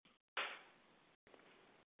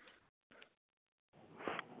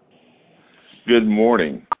Good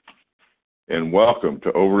morning, and welcome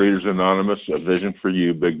to Overeaters Anonymous, A Vision for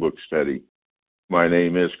You Big Book Study. My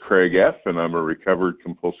name is Craig F., and I'm a recovered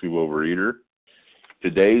compulsive overeater.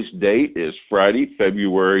 Today's date is Friday,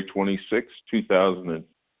 February 26,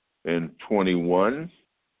 2021.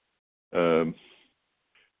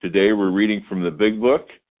 Today we're reading from the Big Book,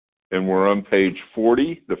 and we're on page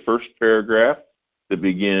 40, the first paragraph that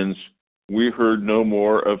begins, "We heard no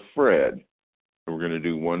more of Fred." We're going to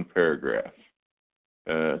do one paragraph.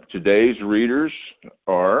 Today's readers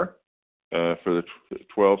are, for the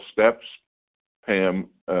 12 steps, Pam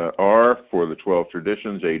R. For the 12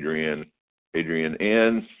 traditions, Adrian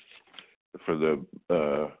N. For the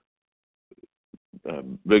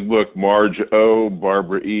Big Book, Marge O.,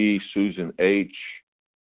 Barbara E., Susan H.,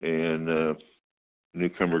 and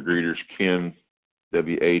newcomer greeters Ken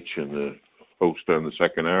W.H., and the host on the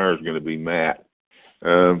second hour is going to be Matt.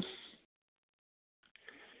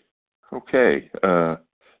 Okay,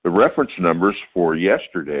 the reference numbers for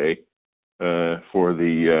yesterday for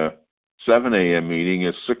the 7 a.m. meeting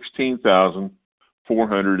is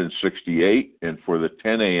 16,468, and for the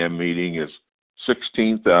 10 a.m. meeting is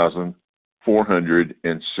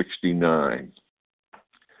 16,469.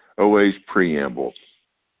 OA's Preamble.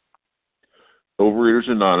 Overeaters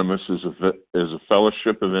Anonymous is a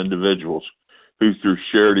fellowship of individuals who, through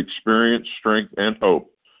shared experience, strength, and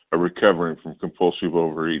hope, are recovering from compulsive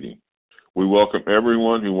overeating. We welcome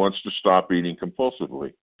everyone who wants to stop eating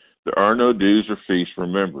compulsively. There are no dues or fees for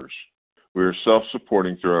members. We are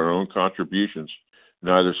self-supporting through our own contributions,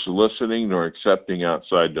 neither soliciting nor accepting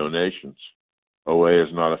outside donations. OA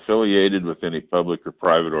is not affiliated with any public or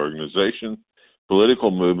private organization, political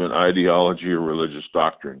movement, ideology, or religious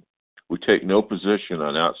doctrine. We take no position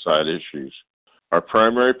on outside issues. Our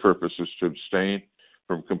primary purpose is to abstain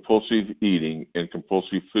from compulsive eating and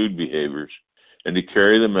compulsive food behaviors, and to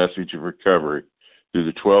carry the message of recovery through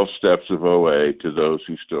the 12 steps of OA to those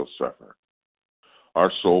who still suffer. Our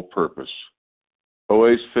sole purpose.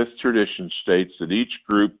 OA's fifth tradition states that each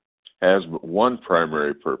group has but one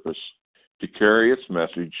primary purpose, to carry its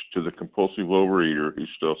message to the compulsive overeater who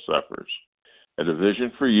still suffers. At A Vision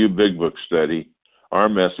for You Big Book Study, our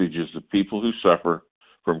message is that people who suffer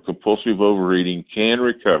from compulsive overeating can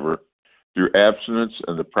recover through abstinence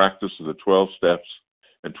and the practice of the 12 steps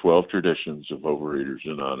and 12 traditions of Overeaters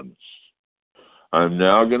Anonymous. I'm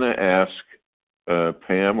now going to ask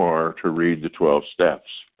Pam R. to read the 12 steps.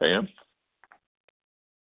 Pam?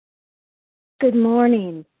 Good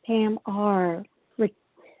morning, Pam R.,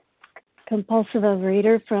 compulsive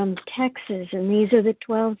overeater from Texas, and these are the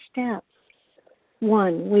 12 steps.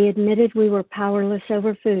 1, we admitted we were powerless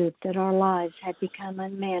over food, that our lives had become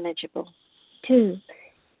unmanageable. 2,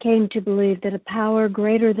 came to believe that a power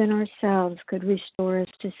greater than ourselves could restore us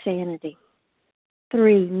to sanity.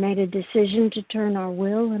 3, made a decision to turn our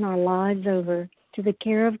will and our lives over to the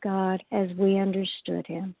care of God as we understood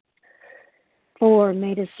Him. 4,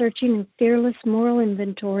 made a searching and fearless moral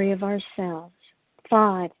inventory of ourselves.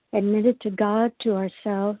 5, admitted to God, to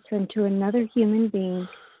ourselves, and to another human being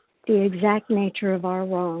the exact nature of our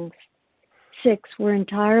wrongs. 6, we're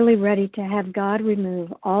entirely ready to have God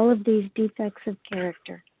remove all of these defects of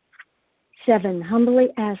character. 7, humbly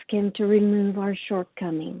ask Him to remove our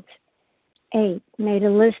shortcomings. 8, made a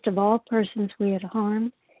list of all persons we had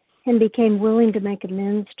harmed and became willing to make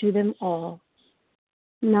amends to them all.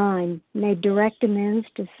 9, made direct amends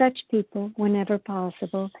to such people whenever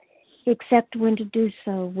possible, except when to do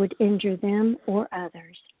so would injure them or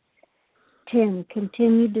others. 10,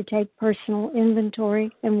 continued to take personal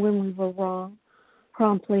inventory, and when we were wrong,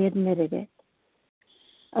 promptly admitted it.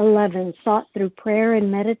 11, sought through prayer and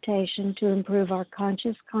meditation to improve our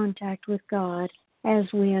conscious contact with God as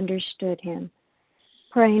we understood Him,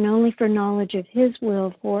 praying only for knowledge of His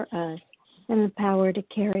will for us and the power to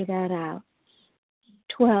carry that out.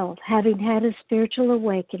 12, having had a spiritual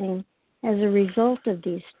awakening as a result of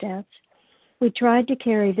these steps, we tried to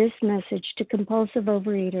carry this message to compulsive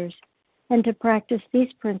overeaters and to practice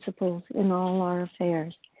these principles in all our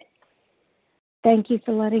affairs. Thank you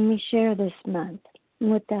for letting me share this month.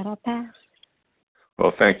 And with that, I'll pass.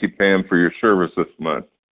 Well, thank you, Pam, for your service this month.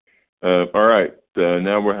 All right,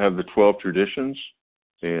 now we'll have the 12 traditions,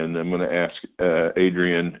 and I'm going to ask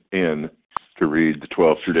Adrian N. to read the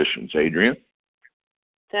 12 traditions. Adrian?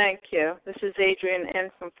 Thank you. This is Adrian N.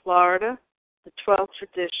 from Florida. The 12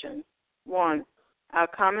 traditions. 1, our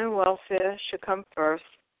common welfare should come first.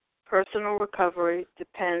 Personal recovery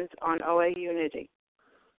depends on OA unity.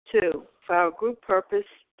 2, for our group purpose,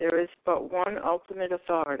 there is but one ultimate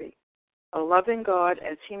authority, a loving God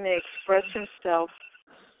as He may express Himself.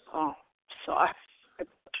 Oh, sorry.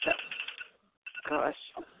 Gosh.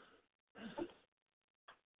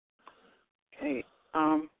 Okay.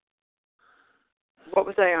 What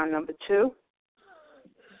was I on, number 2?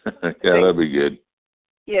 Yeah, that'd be good.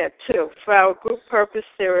 Yeah, 2. For our group purpose,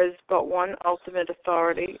 there is but one ultimate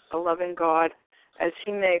authority, a loving God, as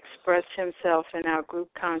he may express himself in our group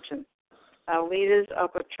conscience. Our leaders are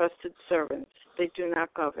but trusted servants. They do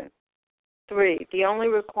not govern. 3. The only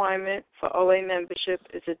requirement for OA membership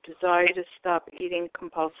is a desire to stop eating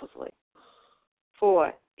compulsively.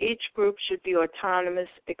 4. Each group should be autonomous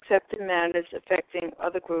except in matters affecting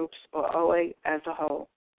other groups or OA as a whole.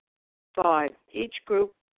 5. Each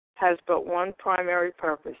group has but one primary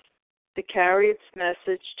purpose, to carry its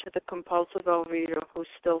message to the compulsive overeater who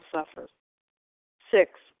still suffers.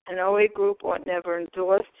 6. An OA group ought never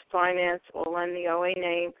endorse, finance, or lend the OA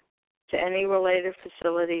name to any related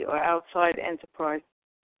facility or outside enterprise,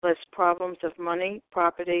 lest problems of money,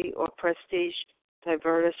 property, or prestige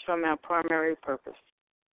divert us from our primary purpose.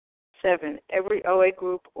 7. Every OA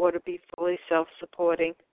group ought to be fully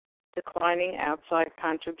self-supporting, declining outside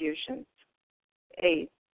contributions. 8.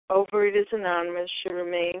 Overeaters Anonymous should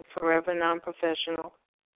remain forever non-professional,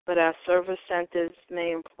 but our service centers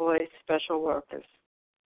may employ special workers.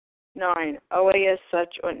 9. OA as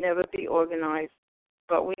such ought never be organized,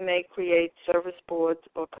 but we may create service boards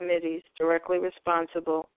or committees directly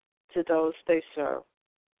responsible to those they serve.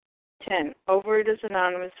 10. Overeaters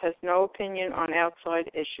Anonymous has no opinion on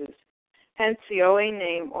outside issues. Hence, the OA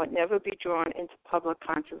name ought never be drawn into public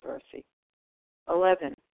controversy.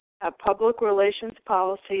 11. Our public relations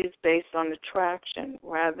policy is based on attraction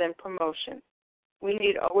rather than promotion. We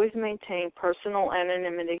need always maintain personal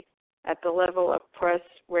anonymity at the level of press,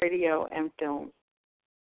 radio, and film.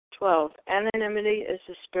 12. Anonymity is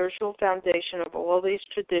the spiritual foundation of all these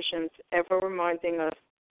traditions, ever reminding us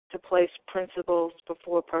to place principles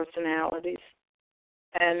before personalities.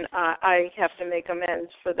 And I have to make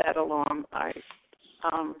amends for that alarm. I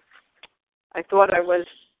thought I was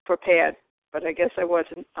prepared, but I guess I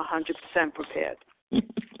wasn't 100% prepared.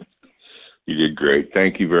 You did great.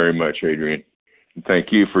 Thank you very much, Adrian. And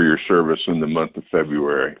thank you for your service in the month of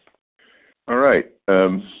February. All right.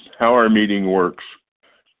 How our meeting works.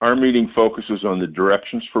 Our meeting focuses on the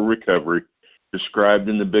directions for recovery described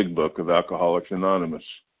in the Big Book of Alcoholics Anonymous.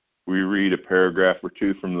 We read a paragraph or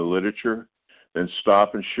two from the literature, then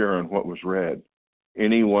stop and share on what was read.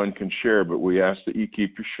 Anyone can share, but we ask that you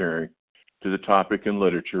keep your sharing to the topic and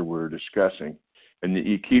literature we're discussing, and that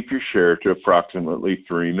you keep your share to approximately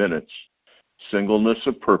 3 minutes. Singleness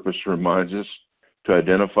of purpose reminds us to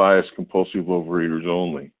identify as compulsive overeaters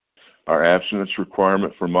only. Our abstinence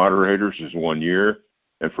requirement for moderators is 1 year,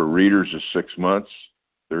 and for readers is 6 months.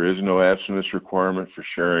 There is no abstinence requirement for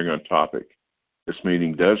sharing on topic. This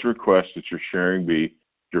meeting does request that your sharing be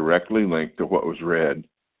directly linked to what was read.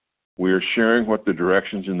 We are sharing what the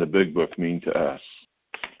directions in the Big Book mean to us.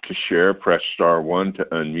 To share, press star 1 to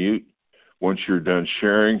unmute. Once you're done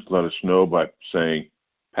sharing, let us know by saying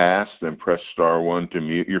pass, then press star 1 to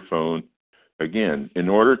mute your phone. Again, in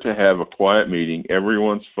order to have a quiet meeting,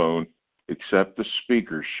 everyone's phone except the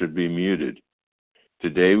speaker should be muted.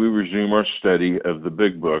 Today we resume our study of the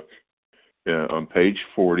Big Book on page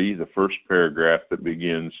 40, the first paragraph that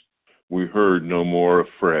begins, "We heard no more of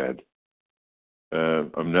Fred."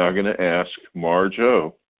 I'm now going to ask Marge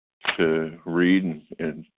O. to read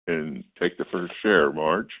and take the first share.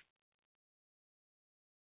 Marge?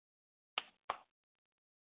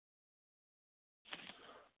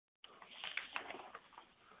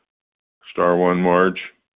 Star 1, Marge.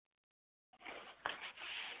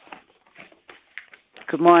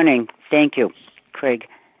 Good morning. Thank you, Craig,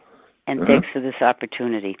 and thanks for this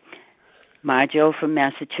opportunity. Marjo from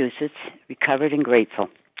Massachusetts, recovered and grateful.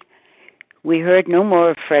 We heard no more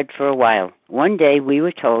of Fred for a while. One day we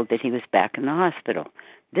were told that he was back in the hospital.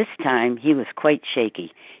 This time he was quite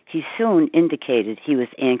shaky. He soon indicated he was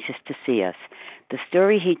anxious to see us. The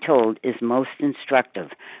story he told is most instructive,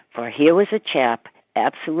 for here was a chap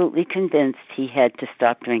absolutely convinced he had to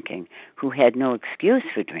stop drinking, who had no excuse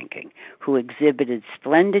for drinking, who exhibited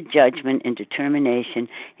splendid judgment and determination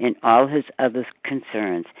in all his other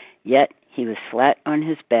concerns, yet he was flat on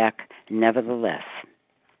his back nevertheless.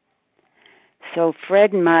 So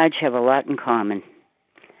Fred and Marge have a lot in common.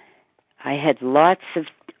 I had lots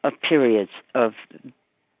of periods of,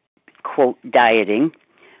 quote, dieting,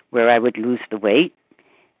 where I would lose the weight,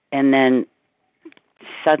 and then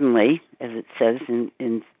suddenly, as it says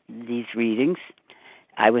in these readings,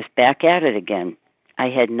 I was back at it again. I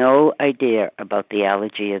had no idea about the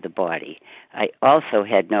allergy of the body. I also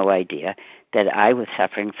had no idea that I was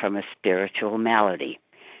suffering from a spiritual malady,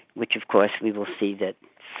 which of course we will see that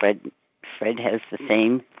Fred has the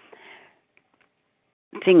same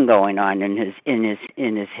thing going on in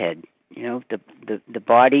his head. You know, the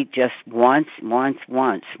body just wants once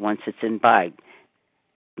it's imbibed.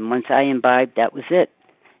 And once I imbibed, that was it.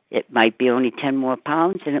 It might be only 10 more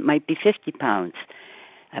pounds, and it might be 50 pounds.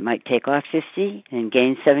 I might take off 50 and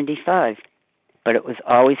gain 75. But it was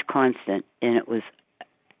always constant, and it was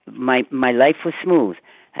my life was smooth.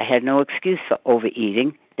 I had no excuse for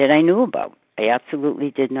overeating that I knew about. I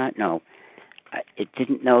absolutely did not know. I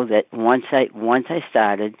didn't know that once I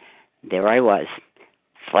started, there I was,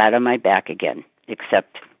 flat on my back again,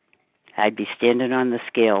 except I'd be standing on the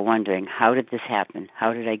scale wondering, how did this happen?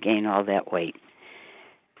 How did I gain all that weight?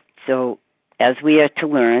 So as we are to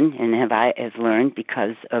learn, and have learned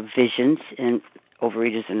because of visions in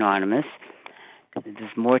Overeaters Anonymous,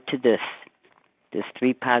 there's more to this. There's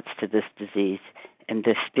 3 parts to this disease, and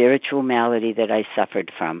the spiritual malady that I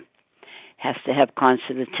suffered from has to have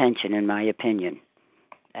constant attention, in my opinion.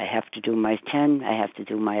 I have to do my 10, I have to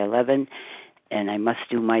do my 11, and I must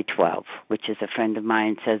do my 12, which, as a friend of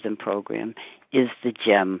mine says in program, is the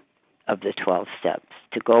gem of the 12 steps,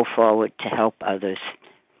 to go forward, to help others,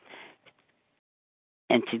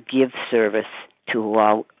 and to give service to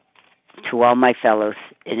all my fellows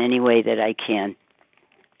in any way that I can.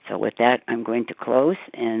 So with that, I'm going to close,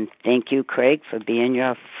 and thank you, Craig, for being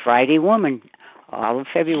your Friday woman all of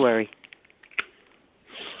February.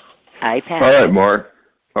 I pass.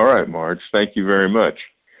 All right, Marge. Thank you very much.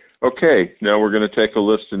 Okay, now we're going to take a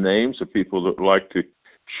list of names of people that would like to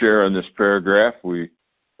share on this paragraph. We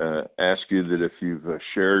ask you that if you've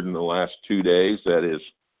shared in the last 2 days, that is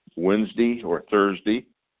Wednesday or Thursday,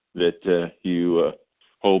 that you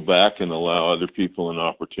hold back and allow other people an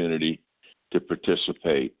opportunity to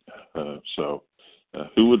participate. So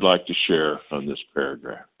who would like to share on this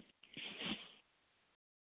paragraph?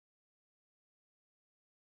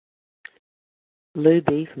 Lou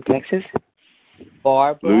B. from Texas.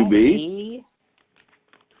 Barbara Lou B. E.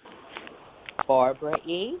 Barbara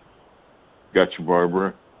E. Got you,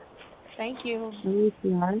 Barbara. Thank you. This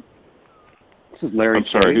is Larry. I'm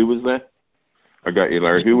sorry, who was that? I got you,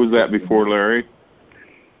 Larry. Who was that before Larry?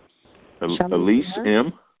 Elise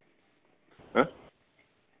M. Huh?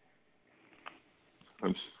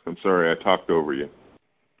 I'm sorry, I talked over you.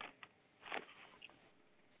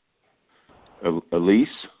 Elise?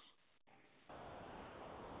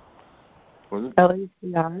 Was it?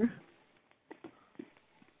 LECR.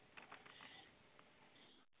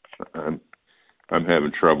 I'm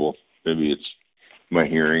having trouble. Maybe it's my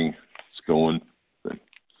hearing. It's going. But,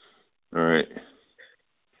 all right.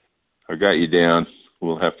 I got you down.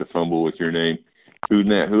 We'll have to fumble with your name.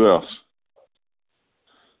 Who else?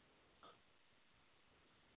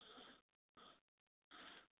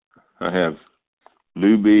 I have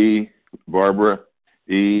Lou B, Barbara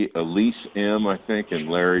E, Elise M, I think, and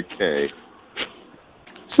Larry K.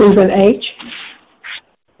 Susan H.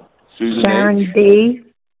 Susan Sharon H. B.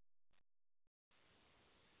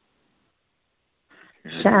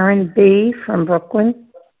 Sharon B. from Brooklyn.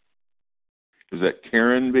 Is that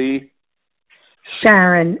Karen B?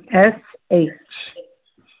 Sharon S.H.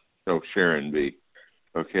 Oh, Sharon B.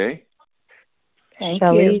 Okay. Thank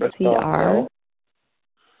Shelley you. C.R.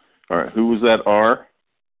 All right. Who was that R?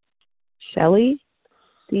 Shelley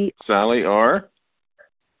C. Sally R.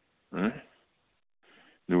 All right.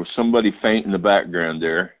 There was somebody faint in the background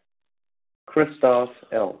there. Christoph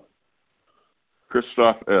L.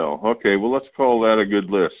 Christoph L. Okay, well, let's call that a good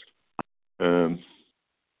list.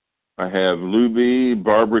 I have Lou B,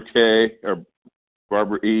 Barbara K, or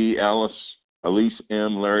Barbara E, Elise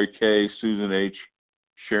M, Larry K, Susan H,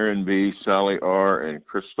 Sharon B, Sally R, and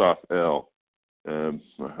Christoph L. I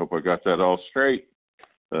hope I got that all straight.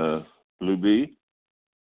 Lou B,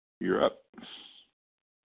 you're up.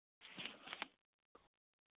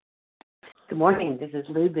 Good morning. This is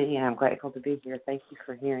Lou B, and I'm grateful to be here. Thank you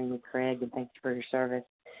for hearing me, Craig, and thank you for your service.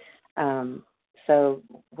 So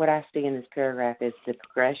what I see in this paragraph is the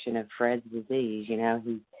progression of Fred's disease. You know,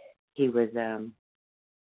 he didn't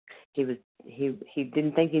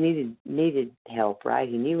think he needed help, right?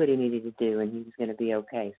 He knew what he needed to do, and he was going to be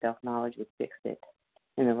okay. Self-knowledge would fix it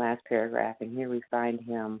in the last paragraph, and here we find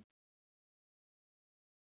him.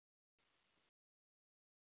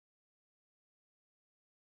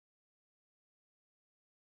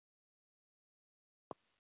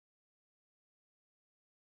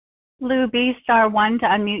 Lou B, *1 to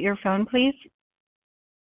unmute your phone, please.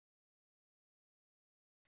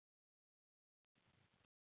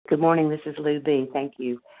 Good morning. This is Lou B. Thank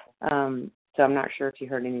you. So I'm not sure if you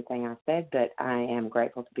heard anything I said, but I am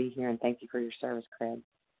grateful to be here, and thank you for your service, Craig.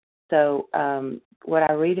 So what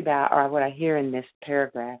I read about, or what I hear in this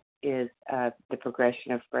paragraph, is the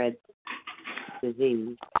progression of Fred's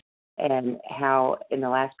disease. and how in the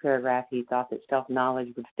last paragraph he thought that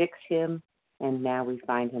self-knowledge would fix him, and now we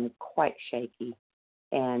find him quite shaky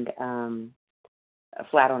and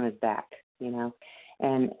flat on his back,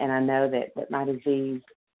 And I know that my disease,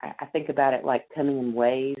 I think about it like coming in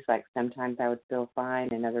waves. Like sometimes I would feel fine,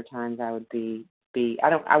 and other times I would be.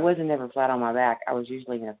 I wasn't ever flat on my back. I was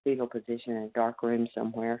usually in a fetal position in a dark room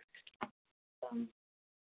somewhere.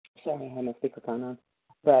 Sorry, I had my speakerphone on.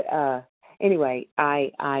 But anyway,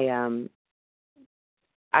 I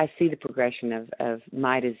see the progression of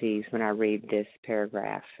my disease when I read this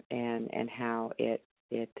paragraph, and how it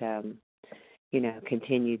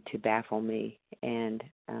continued to baffle me. And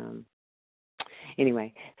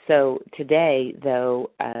anyway, so today,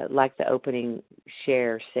 though, like the opening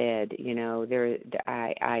share said,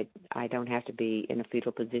 I don't have to be in a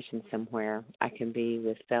fetal position somewhere. I can be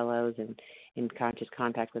with fellows and in conscious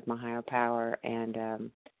contact with my higher power,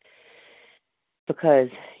 and because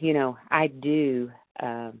I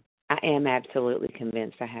am absolutely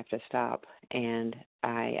convinced I have to stop, and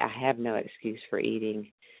I have no excuse for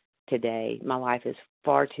eating today. My life is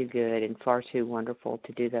far too good and far too wonderful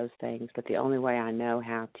to do those things, but the only way I know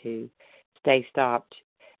how to stay stopped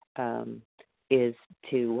is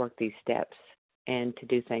to work these steps and to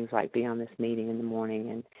do things like be on this meeting in the morning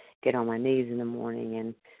and get on my knees in the morning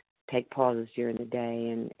and take pauses during the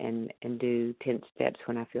day and do 10 steps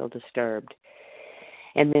when I feel disturbed.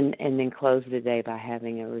 And then close the day by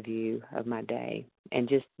having a review of my day and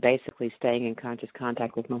just basically staying in conscious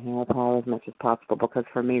contact with my higher power as much as possible, because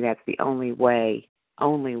for me that's the only way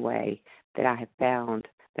that I have found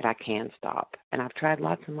that I can stop. And I've tried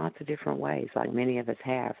lots and lots of different ways, like many of us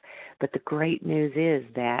have. But the great news is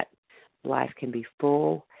that life can be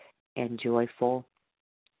full and joyful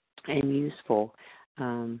and useful,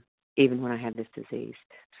 even when I have this disease.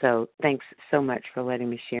 So thanks so much for letting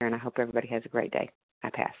me share, and I hope everybody has a great day. I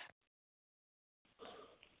pass.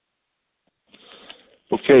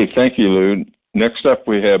 Okay, thank you, Lou. Next up,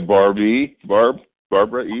 we have Barbara E.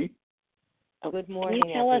 Good morning, Can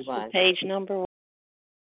you tell everyone. us the page number?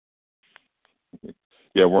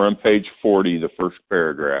 Yeah, we're on page 40, the first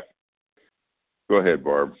paragraph. Go ahead,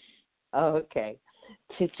 Barb. Okay.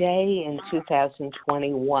 Today in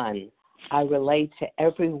 2021, I relate to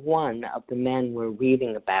every one of the men we're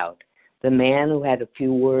reading about. The man who had a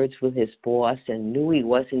few words with his boss and knew he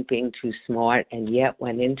wasn't being too smart and yet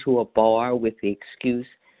went into a bar with the excuse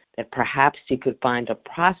that perhaps he could find a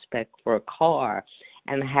prospect for a car,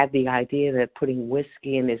 and had the idea that putting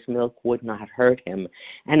whiskey in his milk would not hurt him.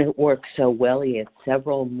 And it worked so well he had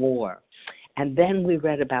several more. And then we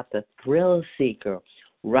read about the thrill seeker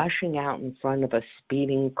rushing out in front of a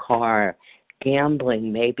speeding car,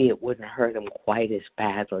 gambling maybe it wouldn't hurt him quite as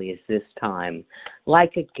badly as this time.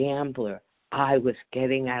 Like a gambler, I was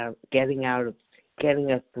getting a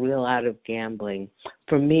thrill out of gambling.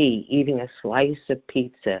 For me, eating a slice of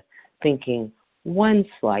pizza, thinking one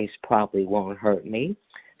slice probably won't hurt me.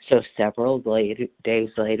 So several days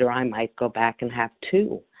later, I might go back and have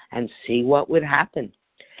two and see what would happen.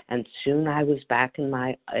 And soon I was back in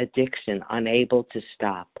my addiction, unable to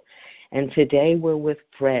stop. And today we're with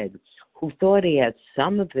Fred, who thought he had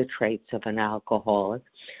some of the traits of an alcoholic,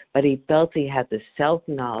 but he felt he had the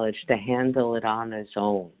self-knowledge to handle it on his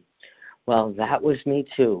own. Well, that was me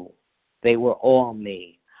too. They were all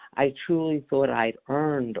me. I truly thought I'd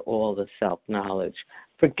earned all the self-knowledge,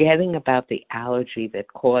 forgetting about the allergy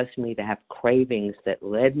that caused me to have cravings that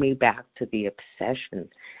led me back to the obsession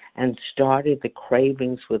and started the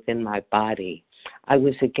cravings within my body. I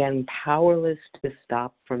was again powerless to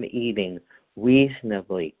stop from eating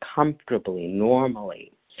reasonably, comfortably,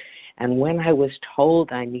 normally. And when I was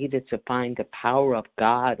told I needed to find the power of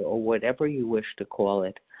God, or whatever you wish to call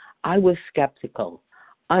it, I was skeptical,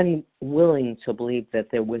 unwilling to believe that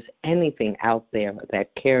there was anything out there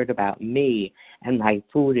that cared about me and my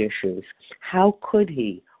food issues. How could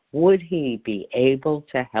he? Would he be able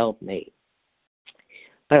to help me?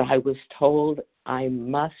 But I was told I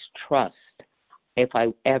must trust if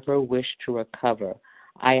I ever wished to recover.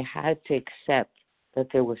 I had to accept that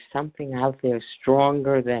there was something out there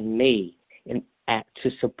stronger than me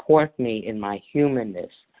to support me in my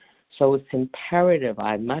humanness. So it's imperative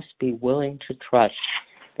I must be willing to trust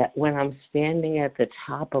that when I'm standing at the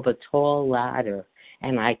top of a tall ladder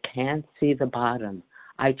and I can't see the bottom,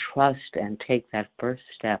 I trust and take that first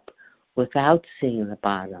step without seeing the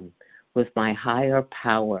bottom, with my higher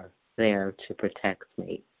power there to protect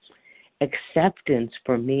me. Acceptance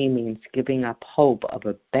for me means giving up hope of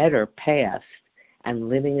a better past and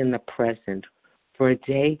living in the present, for a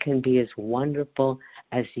day can be as wonderful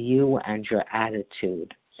as you and your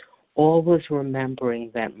attitude. Always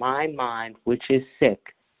remembering that my mind, which is sick,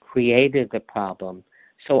 created the problem,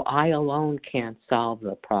 so I alone can't solve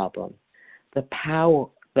the problem.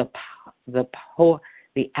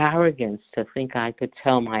 The arrogance to think I could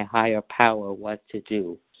tell my higher power what to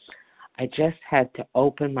do. I just had to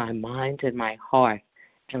open my mind and my heart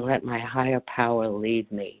and let my higher power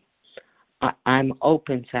lead me. I'm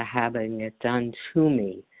open to having it done to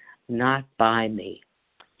me, not by me.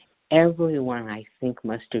 Everyone, I think,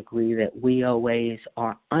 must agree that we OAs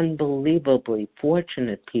are unbelievably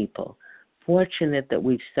fortunate people, fortunate that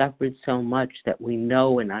we've suffered so much that we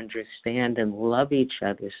know and understand and love each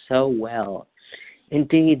other so well.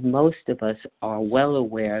 Indeed, most of us are well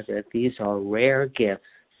aware that these are rare gifts.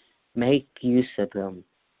 Make use of them.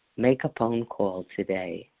 Make a phone call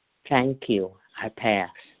today. Thank you. I pass.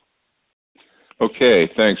 Okay,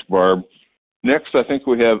 thanks, Barb. Next, I think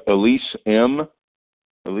we have Elise M.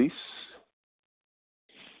 Elise?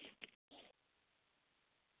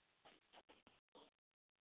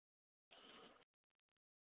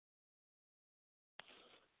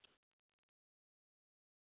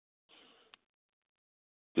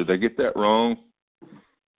 Did I get that wrong?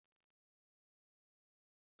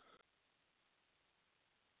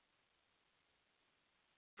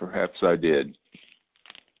 Perhaps I did.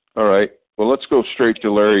 All right. Well, let's go straight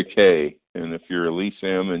to Larry K. And if you're Elise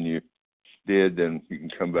M. and you did, then you can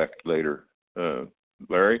come back later.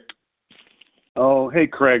 Larry? Oh, hey,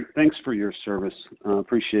 Craig. Thanks for your service.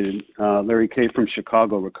 Appreciate it. Larry K. from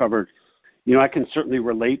Chicago, recovered. You know, I can certainly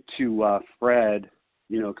relate to Fred,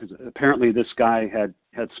 you know, because apparently this guy had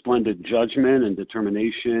splendid judgment and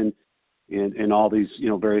determination and all these, you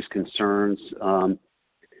know, various concerns.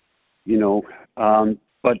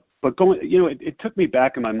 But going, you know, it took me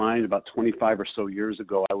back in my mind about 25 or so years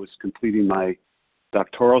ago. I was completing my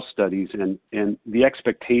doctoral studies, and the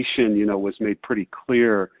expectation, you know, was made pretty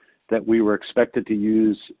clear that we were expected to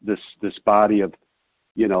use this body of,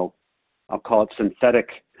 you know, I'll call it synthetic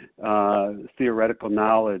theoretical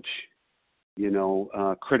knowledge, you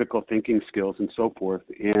know, critical thinking skills and so forth.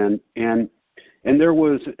 And there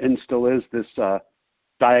was and still is this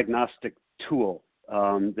diagnostic tool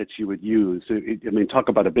that you would use. I mean, talk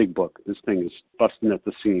about a big book. This thing is busting at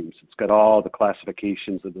the seams. It's got all the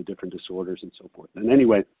classifications of the different disorders and so forth. And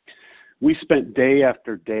anyway, we spent day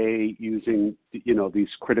after day using, you know, these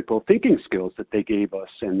critical thinking skills that they gave us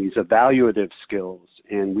and these evaluative skills.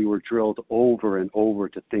 And we were drilled over and over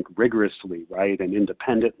to think rigorously, right, and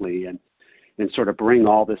independently and sort of bring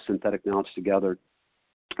all this synthetic knowledge together.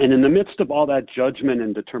 And in the midst of all that judgment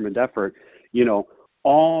and determined effort, you know,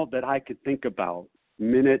 all that I could think about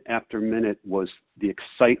minute after minute was the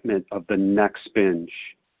excitement of the next binge.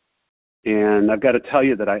 And I've got to tell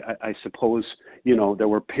you that I suppose, you know, there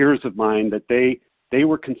were peers of mine that they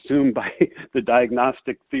were consumed by the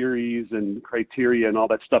diagnostic theories and criteria and all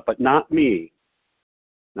that stuff, but not me,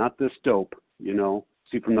 not this dope, you know.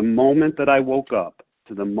 See, from the moment that I woke up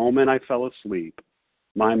to the moment I fell asleep,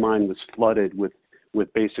 my mind was flooded with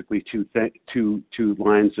basically two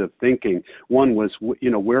lines of thinking. One was, you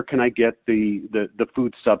know, where can I get the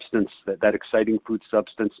food substance, that exciting food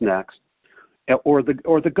substance next, or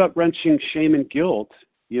the gut-wrenching shame and guilt,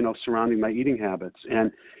 you know, surrounding my eating habits.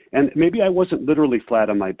 And maybe I wasn't literally flat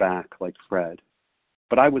on my back like Fred,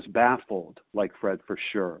 but I was baffled like Fred for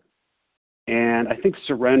sure. And I think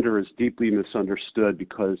surrender is deeply misunderstood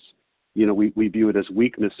because, you know, we view it as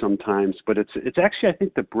weakness sometimes, but it's actually, I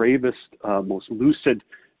think, the bravest, most lucid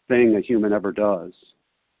thing a human ever does.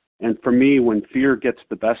 And for me, when fear gets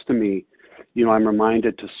the best of me, you know, I'm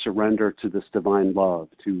reminded to surrender to this divine love,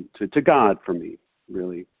 to God for me,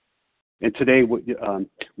 really. And today,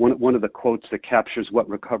 one of the quotes that captures what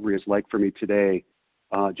recovery is like for me today,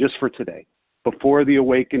 just for today: before the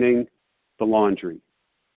awakening, the laundry.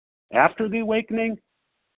 After the awakening,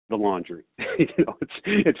 the laundry. You know,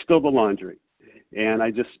 it's still the laundry. And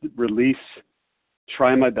I just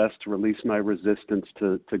try my best to release my resistance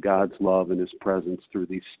to God's love and his presence through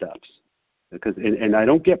these steps. And I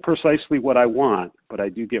don't get precisely what I want, but I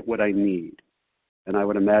do get what I need. And I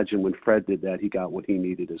would imagine when Fred did that, he got what he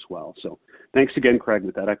needed as well. So thanks again, Craig.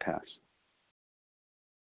 With that, I pass.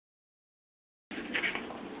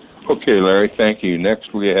 Okay, Larry, thank you.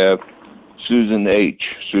 Next we have Susan H.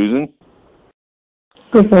 Susan?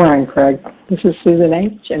 Good morning, Craig. This is Susan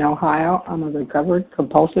H. in Ohio. I'm a recovered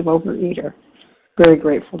compulsive overeater. Very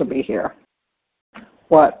grateful to be here.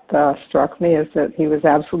 What struck me is that he was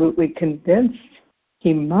absolutely convinced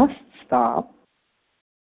he must stop.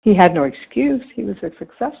 He had no excuse. He was a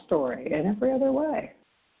success story in every other way.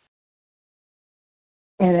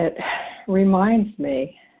 And it reminds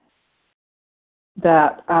me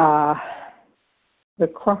that the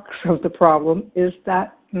crux of the problem is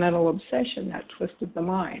that mental obsession, that twisted the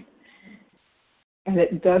mind. And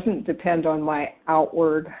it doesn't depend on my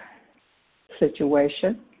outward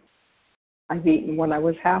situation. I've eaten when I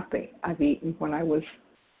was happy. I've eaten when I was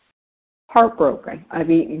heartbroken. I've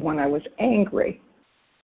eaten when I was angry.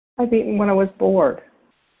 I've eaten when I was bored.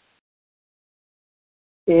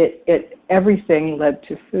 Everything led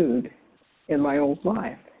to food in my old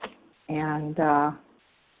life. And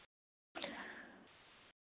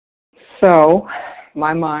so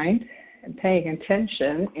my mind, and paying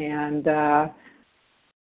attention and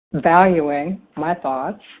valuing my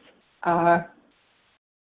thoughts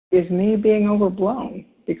is me being overblown,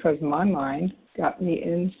 because my mind got me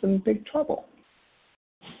in some big trouble.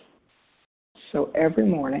 So every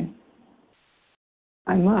morning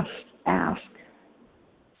I must ask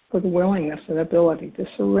for the willingness and ability to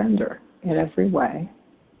surrender in every way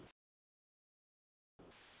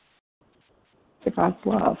to God's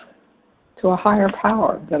love, to a higher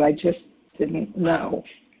power that I just didn't know.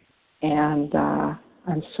 And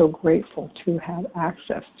I'm so grateful to have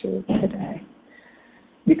access to it today,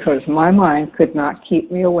 because my mind could not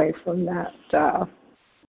keep me away from that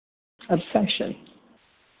obsession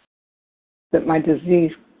that my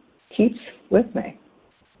disease keeps with me.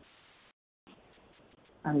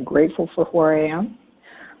 I'm grateful for where I am.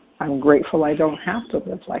 I'm grateful I don't have to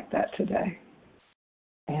live like that today.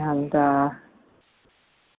 And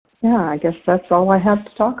I guess that's all I have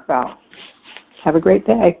to talk about. Have a great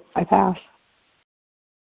day. I pass.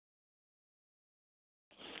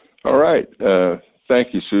 All right.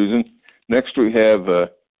 Thank you, Susan. Next we have,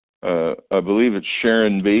 I believe it's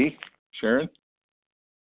Sharon B. Sharon?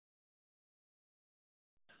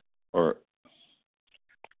 Or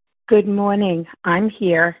Good morning. I'm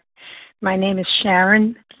here. My name is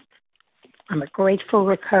Sharon. I'm a grateful,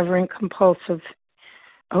 recovering, compulsive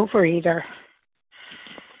overeater,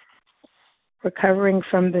 recovering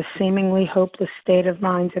from the seemingly hopeless state of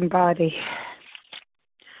mind and body.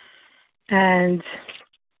 And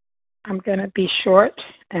I'm going to be short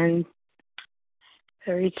and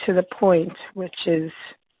very to the point, which is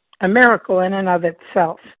a miracle in and of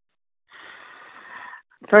itself.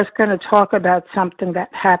 First, going to talk about something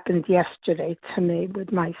that happened yesterday to me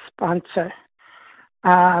with my sponsor.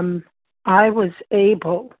 I was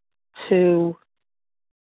able to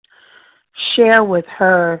share with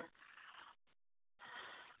her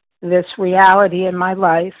this reality in my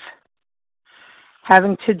life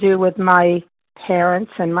having to do with my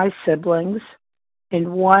parents and my siblings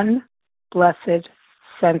in one blessed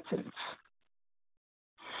sentence.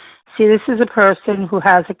 See, this is a person who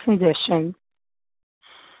has a condition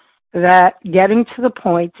that getting to the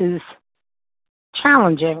point is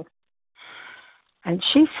challenging. And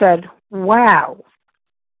she said, wow,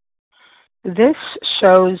 this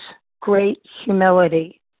shows great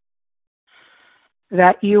humility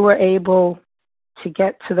that you were able to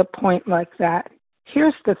get to the point like that.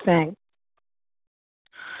 Here's the thing.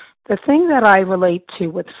 The thing that I relate to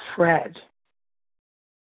with Fred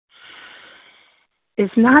is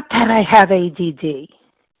not that I have ADD,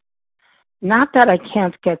 not that I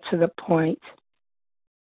can't get to the point,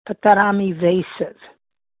 but that I'm evasive,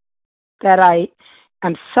 that I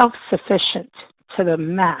am self-sufficient to the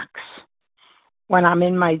max when I'm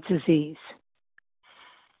in my disease.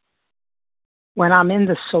 When I'm in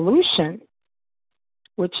the solution,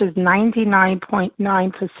 which is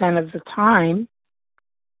 99.9% of the time,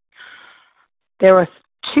 there are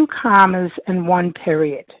 2 commas and 1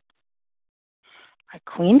 period. I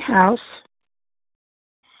clean house,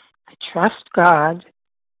 I trust God,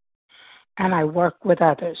 and I work with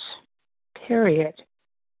others, period.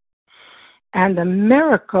 And the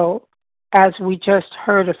miracle, as we just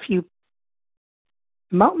heard a few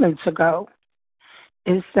moments ago,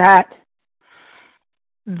 is that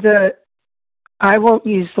I won't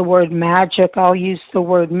use the word magic, I'll use the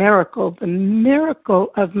word miracle. The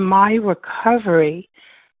miracle of my recovery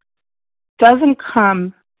does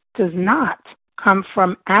not come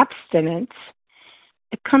from abstinence.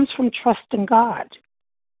 It comes from trusting God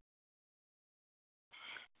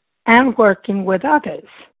and working with others.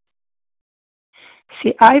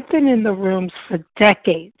 See, I've been in the rooms for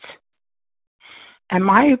decades, and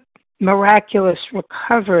my miraculous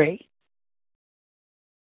recovery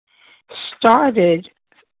started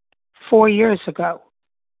 4 years ago.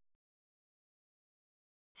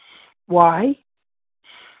 Why?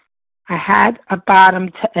 I had a bottom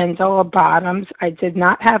to end all bottoms. I did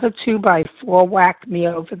not have a 2x4 whack me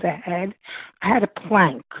over the head. I had a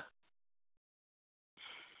plank.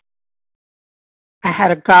 I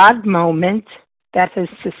had a God moment that has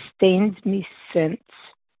sustained me since.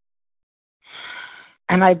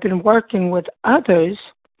 And I've been working with others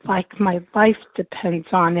like my life depends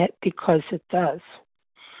on it, because it does.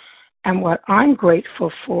 And what I'm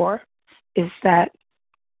grateful for is that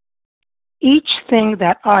each thing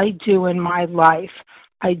that I do in my life,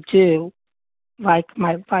 I do like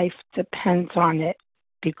my life depends on it,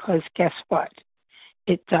 because guess what?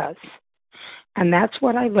 It does. And that's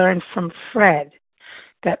what I learned from Fred,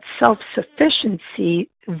 that self-sufficiency,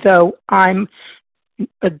 though I'm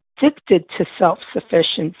addicted to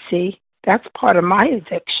self-sufficiency, that's part of my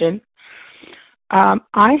addiction,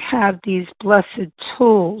 I have these blessed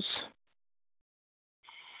tools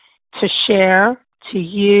to share, to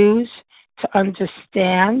use, to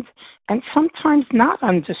understand, and sometimes not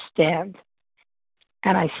understand.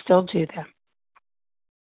 And I still do them.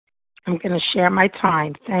 I'm going to share my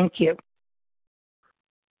time. Thank you.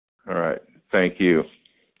 All right. Thank you.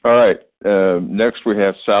 All right. Next we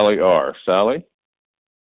have Sally R. Sally?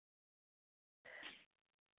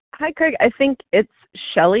 Hi, Craig. I think it's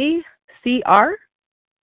Shelly CR.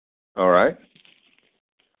 All right.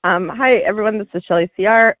 Hi, everyone. This is Shelly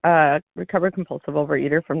CR, recovered compulsive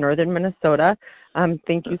overeater from northern Minnesota.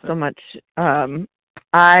 Thank you so much.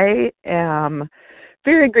 I am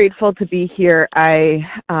very grateful to be here.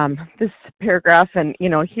 This paragraph and,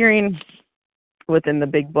 hearing within the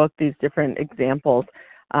big book these different examples,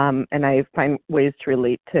 and I find ways to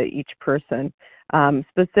relate to each person.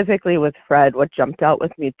 Specifically with Fred, what jumped out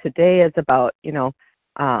with me today is about,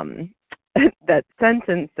 that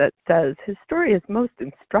sentence that says his story is most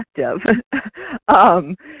instructive.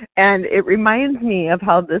 And it reminds me of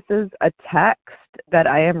how this is a text that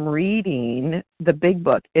I am reading, the big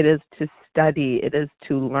book. It is to study. It is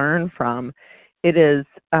to learn from. It is,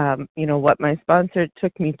 what my sponsor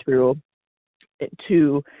took me through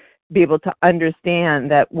to be able to understand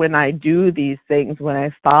that when I do these things, when I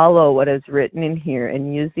follow what is written in here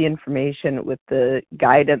and use the information with the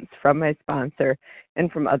guidance from my sponsor and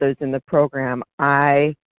from others in the program,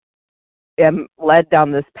 I am led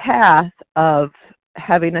down this path of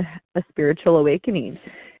having a spiritual awakening.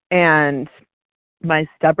 And my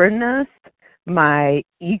stubbornness, my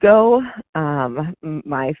ego,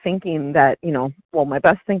 my thinking that, my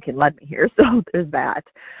best thinking led me here, so there's that.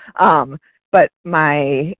 But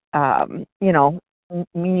my,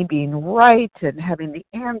 me being right and having the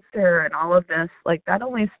answer and all of this, like that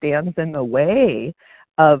only stands in the way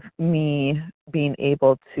of me being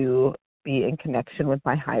able to be in connection with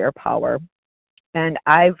my higher power. And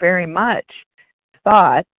I very much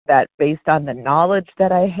thought that based on the knowledge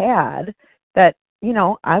that I had, that,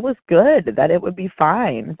 I was good, that it would be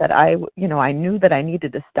fine, that I knew that I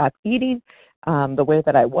needed to stop eating the way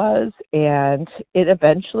that I was, and it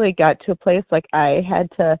eventually got to a place like I had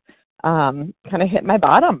to kind of hit my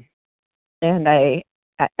bottom, and I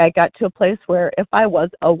got to a place where if I was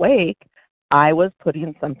awake, I was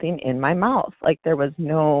putting something in my mouth. Like there was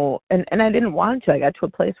no, and I didn't want to. I got to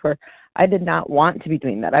a place where I did not want to be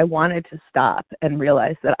doing that. I wanted to stop and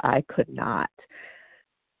realize that I could not.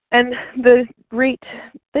 And the great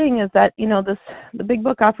thing is that, the big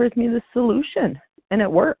book offers me the solution, and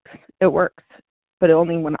it works. It works, but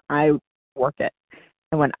only when I work it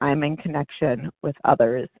and when I'm in connection with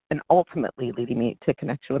others and ultimately leading me to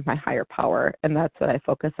connection with my higher power. And that's what I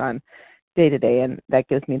focus on day to day, and that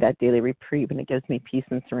gives me that daily reprieve, and it gives me peace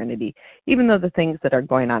and serenity. Even though the things that are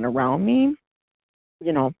going on around me,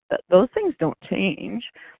 those things don't change.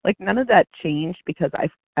 Like none of that changed because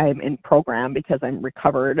I'm in program, because I'm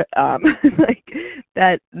recovered. Like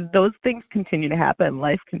that, those things continue to happen.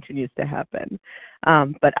 Life continues to happen.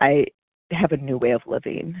 But I have a new way of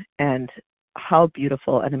living, and how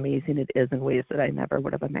beautiful and amazing it is in ways that I never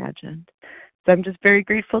would have imagined. So I'm just very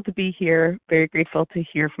grateful to be here, very grateful to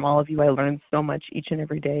hear from all of you. I learn so much each and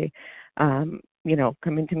every day.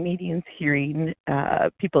 Coming to meetings, hearing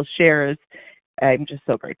people's shares. I'm just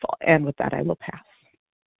so grateful. And with that, I will pass.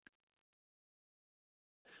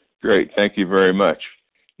 Great. Thank you very much.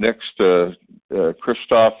 Next,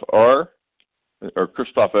 Christoph R. Or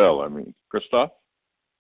Christoph L., Christoph?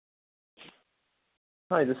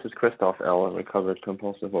 Hi, this is Christoph L., a recovered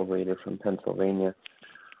compulsive overeater from Pennsylvania.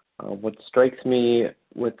 What strikes me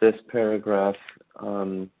with this paragraph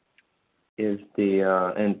is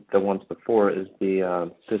and the ones before, is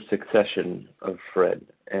the succession of Fred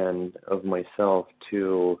and of myself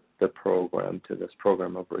to the program, to this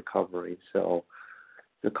program of recovery. So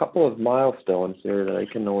there's a couple of milestones there that I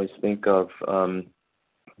can always think of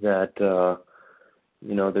that,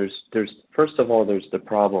 there's first of all, there's the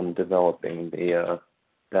problem developing,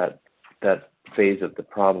 that phase of the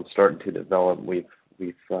problem starting to develop. We've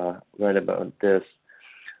read about this.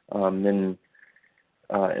 Then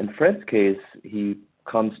in Fred's case, he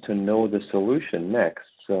comes to know the solution next.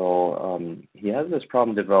 So he has this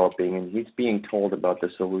problem developing, and he's being told about the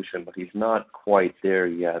solution, but he's not quite there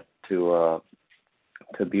yet to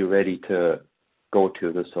be ready to go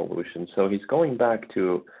to the solution. So he's going back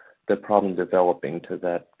to the problem developing, to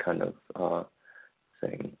that kind of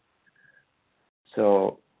thing.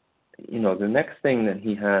 So, the next thing that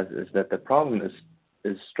he has is that the problem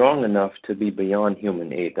is strong enough to be beyond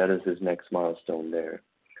human aid. That is his next milestone there.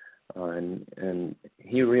 And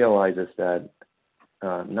he realizes that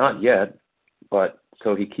not yet, but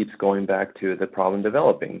so he keeps going back to the problem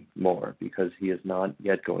developing more because he is not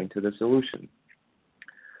yet going to the solution.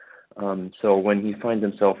 So when he finds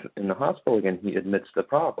himself in the hospital again, he admits the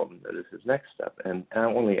problem. That is his next step. And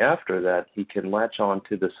only after that, he can latch on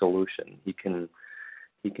to the solution. He can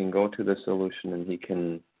go to the solution, and he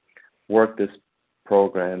can work this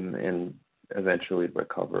program and eventually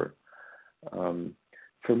recover.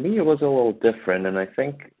 For me, it was a little different, and I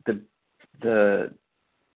think the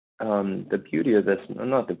beauty of this,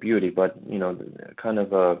 not the beauty, but kind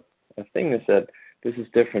of a thing is that this is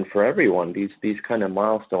different for everyone. These kind of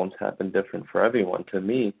milestones happen different for everyone. To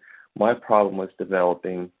me, my problem was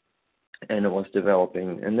developing, and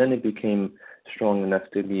then it became strong enough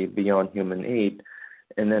to be beyond human aid.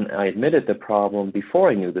 And then I admitted the problem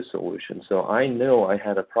before I knew the solution. So I knew I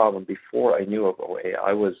had a problem before I knew of OA.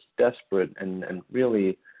 I was desperate and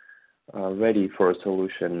really ready for a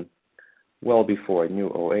solution well before I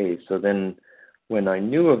knew OA. So then when I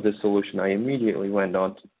knew of the solution, I immediately went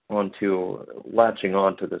on to latching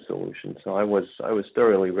on to the solution. So I was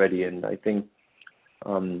thoroughly ready, and I think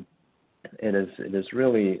it is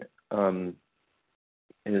really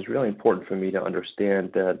important for me to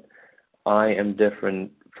understand that I am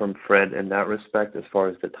different from Fred in that respect as far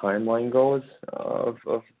as the timeline goes of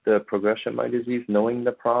the progression of my disease, knowing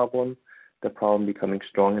the problem becoming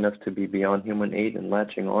strong enough to be beyond human aid and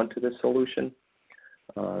latching on to the solution.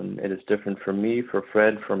 It is different for me, for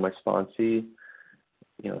Fred, for my sponsee.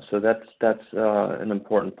 So that's an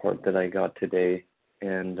important part that I got today,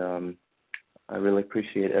 and I really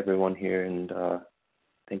appreciate everyone here, and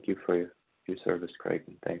thank you for your service, Craig,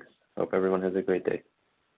 and thanks. Hope everyone has a great day.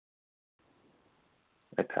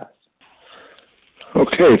 I pass.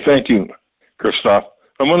 Okay, thank you, Christoph.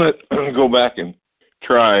 I'm going to go back and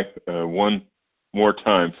try one more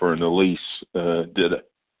time for an Elise.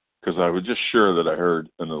 Because I was just sure that I heard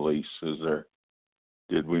an Elise.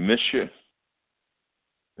 Did we miss you?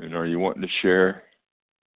 And are you wanting to share?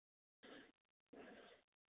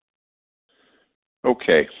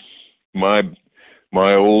 Okay, my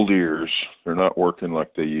old ears, they're not working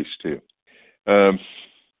like they used to.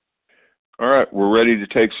 All right, we're ready to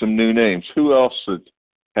take some new names. Who else that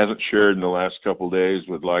hasn't shared in the last couple of days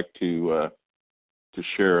would like to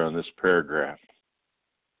share on this paragraph?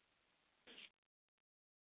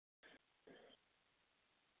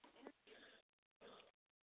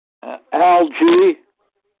 Al G.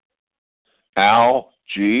 Al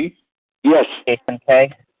G. Yes. Jason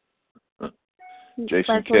K.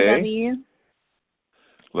 Jason Leslie K. W.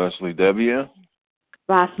 Leslie W.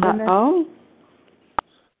 Vasa O.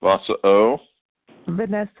 Vasa O.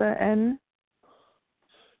 Vanessa N.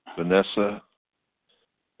 Vanessa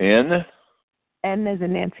N. N as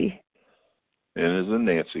in Nancy. N as in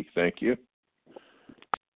Nancy. Thank you.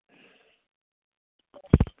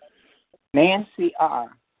 Nancy R.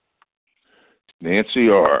 Nancy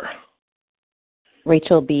R.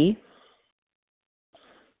 Rachel B.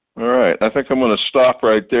 All right. I think I'm going to stop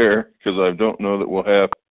right there because I don't know that we'll have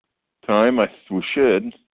time. We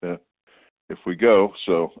should if we go.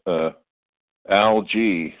 So, Al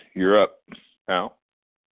G., you're up. Al?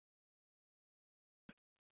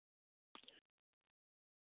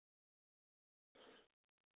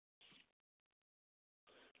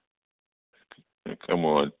 Come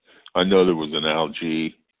on. I know there was an Al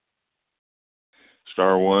G.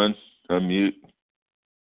 Star one, unmute.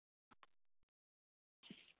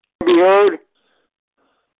 Be heard?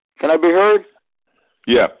 Can I be heard?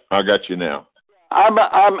 Yeah, I got you now. I'm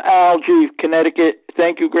Al G, Connecticut.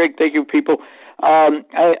 Thank you, Greg. Thank you, people. I'm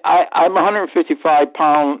 155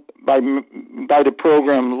 pounds by the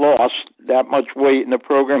program, lost that much weight in the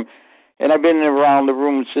program, and I've been around the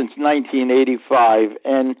room since 1985,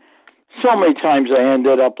 and so many times I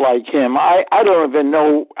ended up like him. I don't even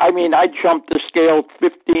know. I mean, I jumped the scale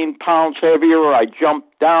 15 pounds heavier, or I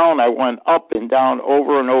jumped down. I went up and down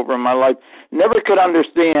over and over in my life. Never could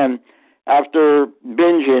understand after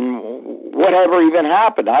binging whatever even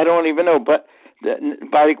happened. I don't even know. But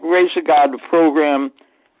by the grace of God, the program,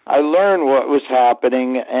 I learned what was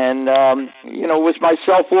happening, and it was my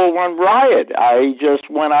self-will run riot. I just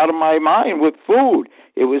went out of my mind with food.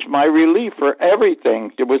 It was my relief for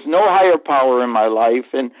everything. There was no higher power in my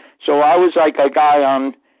life, and so I was like a guy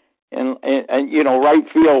on, in right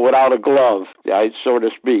field without a glove, so to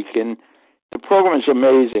speak. And the program is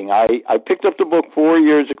amazing. I picked up the book 4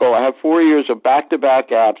 years ago. I have 4 years of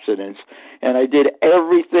back-to-back abstinence, and I did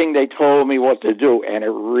everything they told me what to do, and it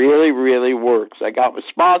really, really works. I got a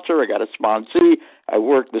sponsor. I got a sponsee. I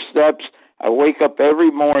work the steps. I wake up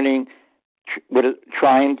every morning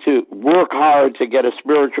trying to work hard to get a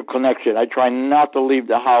spiritual connection. I try not to leave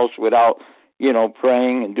the house without,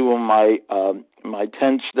 praying and doing my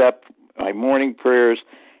 10-step, my morning prayers.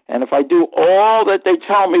 And if I do all that they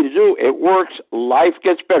tell me to do, it works. Life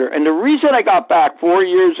gets better. And the reason I got back 4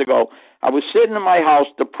 years ago, I was sitting in my house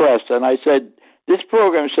depressed, and I said, this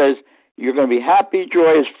program says you're going to be happy,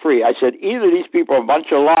 joyous, free. I said, either these people are a bunch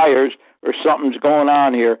of liars or something's going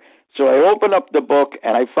on here. So I opened up the book,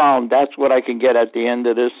 and I found that's what I can get at the end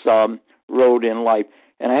of this road in life.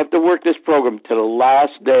 And I have to work this program to the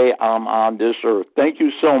last day I'm on this earth. Thank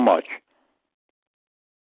you so much.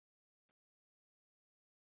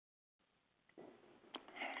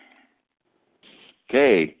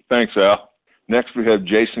 Okay, thanks, Al. Next we have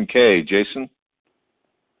Jason K. Jason?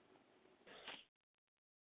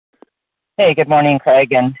 Hey, good morning,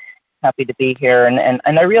 Craig, and happy to be here. And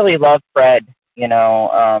I really love Fred.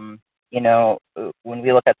 When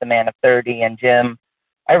we look at the Man of 30 and Jim,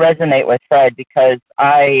 I resonate with Fred because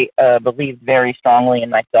I believe very strongly in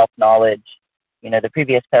my self-knowledge. The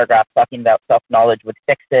previous paragraph talking about self-knowledge would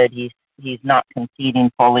fix it. He's not conceding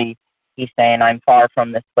fully. He's saying I'm far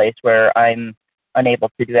from this place where I'm unable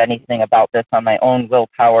to do anything about this on my own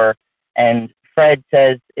willpower. And Fred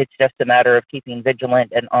says it's just a matter of keeping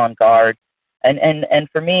vigilant and on guard. And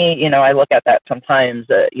for me, I look at that sometimes,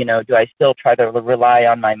 do I still try to rely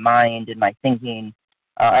on my mind and my thinking?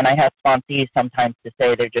 And I have sponsees sometimes to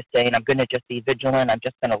say, they're just saying, I'm going to just be vigilant. I'm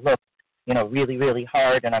just going to look, really, really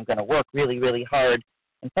hard, and I'm going to work really, really hard.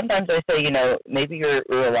 And sometimes I say, maybe you're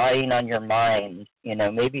relying on your mind.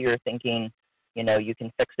 Maybe you're thinking, you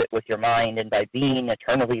can fix it with your mind, and by being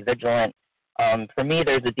eternally vigilant, for me,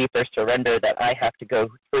 there's a deeper surrender that I have to go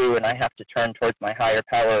through, and I have to turn towards my higher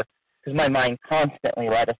power, because my mind constantly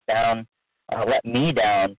let me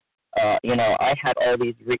down. I had all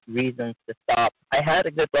these reasons to stop. I had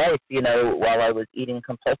a good life, while I was eating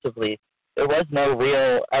compulsively. There was no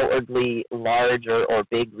real outwardly large or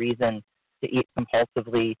big reason to eat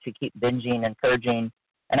compulsively, to keep binging and purging.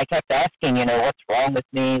 And I kept asking, what's wrong with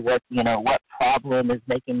me? What problem is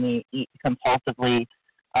making me eat compulsively?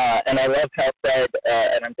 And I love how Fred,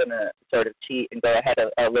 and I'm going to sort of cheat and go ahead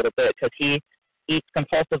a little bit, because he eats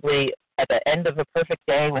compulsively at the end of a perfect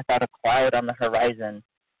day without a cloud on the horizon.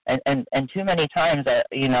 And too many times,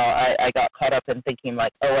 I got caught up in thinking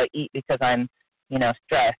like, I eat because I'm,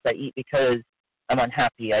 stressed. I eat because I'm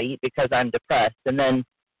unhappy. I eat because I'm depressed. And then,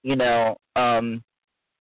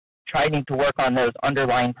 trying to work on those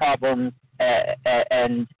underlying problems,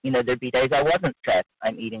 and there'd be days I wasn't stressed.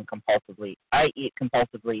 I'm eating compulsively. I eat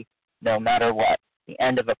compulsively no matter what. The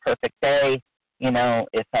end of a perfect day,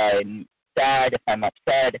 if I'm sad, if I'm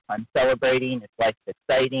upset, if I'm celebrating, if life's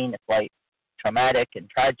exciting, if life's traumatic and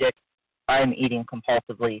tragic, I'm eating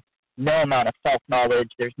compulsively. No amount of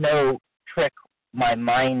self-knowledge. There's no trick my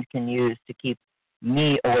mind can use to keep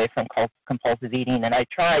me away from compulsive eating. And I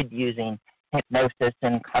tried using hypnosis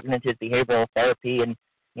and cognitive behavioral therapy, and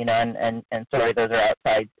sorry, those are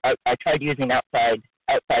outside. I tried using outside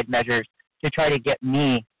measures to try to get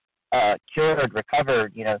me cured,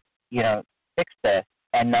 recovered, fix this,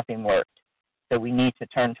 and nothing worked. So we need to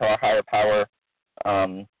turn to our higher power.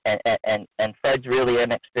 And Fred's really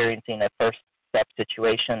experiencing a first step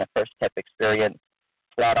situation, a first step experience,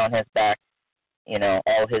 flat on his back.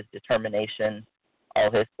 All his determination,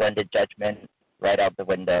 all his splendid judgment, right out the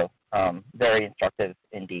window. Very instructive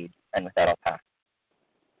indeed. And with that, I'll pass.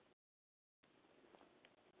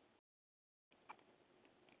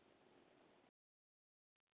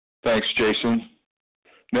 Thanks, Jason.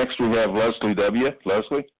 Next, we have Leslie W.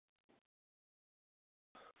 Leslie?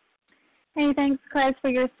 Hey, thanks, Craig, for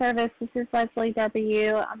your service. This is Leslie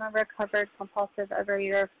W. I'm a recovered compulsive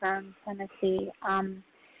overeater from Tennessee.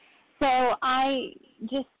 So I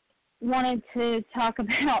just wanted to talk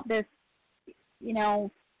about this,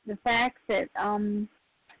 the fact that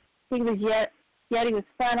he was yet he was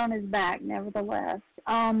flat on his back, nevertheless.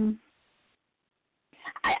 I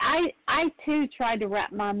too tried to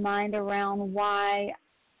wrap my mind around why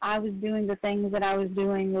I was doing the things that I was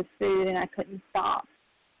doing with food, and I couldn't stop.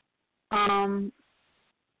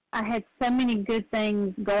 I had so many good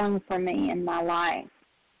things going for me in my life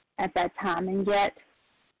at that time, and yet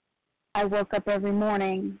I woke up every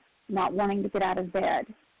morning not wanting to get out of bed.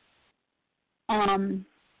 And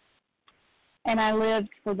I lived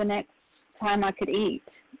for the next time I could eat.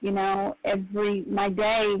 My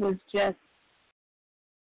day was just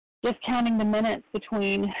counting the minutes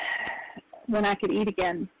between when I could eat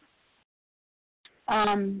again.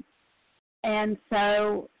 And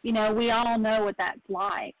so, we all know what that's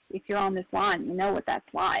like. If you're on this line, you know what that's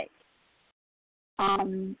like.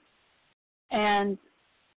 And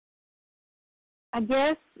I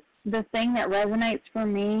guess the thing that resonates for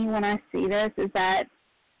me when I see this is that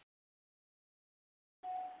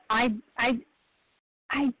I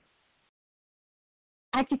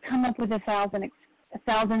could come up with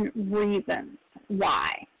 1,000 reasons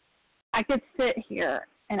why. I could sit here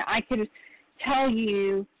and I could tell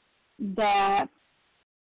you that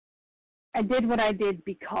I did what I did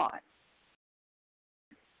because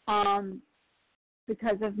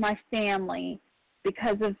of my family,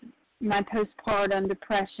 because of my postpartum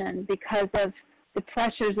depression, because of the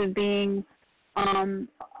pressures of being a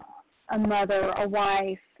mother, a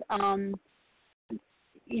wife,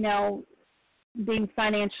 being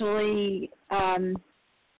financially,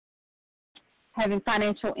 having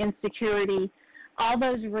financial insecurity, all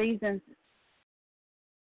those reasons.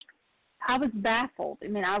 I was baffled.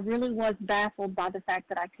 I really was baffled by the fact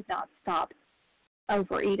that I could not stop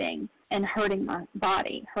overeating and hurting my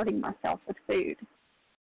body, hurting myself with food.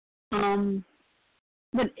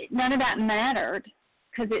 But none of that mattered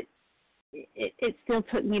because it still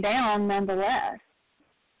took me down nonetheless.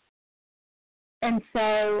 And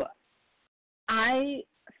so I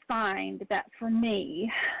find that for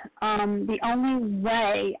me, the only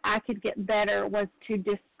way I could get better was to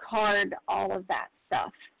discard all of that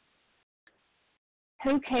stuff.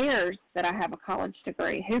 Who cares that I have a college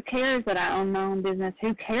degree? Who cares that I own my own business?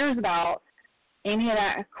 Who cares about any of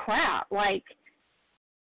that crap? Like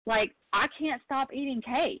I can't stop eating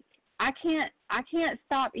cake. I can't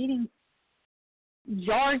stop eating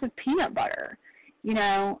jars of peanut butter,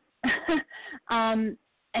 and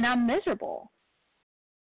I'm miserable.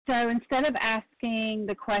 So instead of asking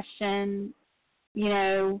the question,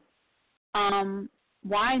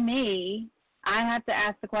 why me, I have to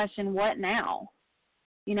ask the question, what now?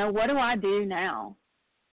 What do I do now?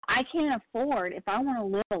 I can't afford, if I want to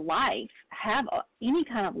live a life, have any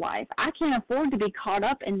kind of life, I can't afford to be caught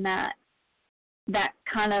up in that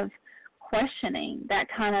kind of questioning, that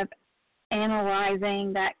kind of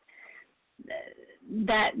analyzing, that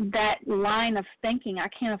line of thinking. I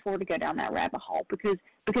can't afford to go down that rabbit hole because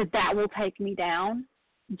that will take me down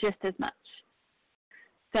just as much.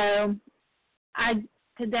 So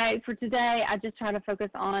today, I just try to focus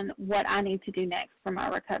on what I need to do next for my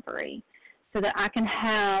recovery so that I can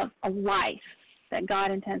have a life that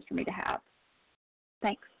God intends for me to have.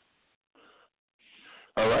 Thanks.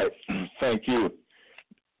 All right. Thank you.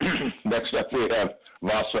 Next up, we have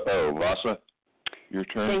Vasa O. Vasa, your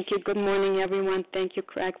turn. Thank you. Good morning, everyone. Thank you,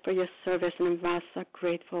 Craig, for your service, and I'm Vasa,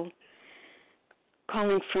 grateful.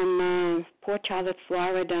 Calling from Port Charlotte,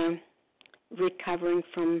 Florida, recovering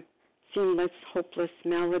from seamless, hopeless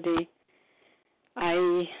malady.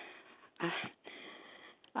 I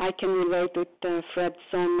can relate with Fred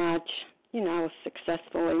so much. I was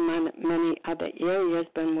successful in many other areas,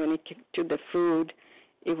 but when it came to the food,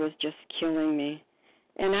 it was just killing me.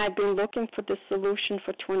 And I've been looking for the solution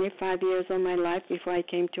for 25 years of my life before I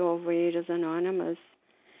came to Overeaters Anonymous.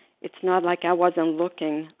 It's not like I wasn't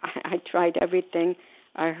looking. I tried everything.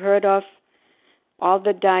 I heard of all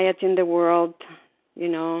the diets in the world,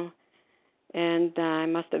 and I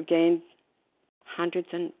must have gained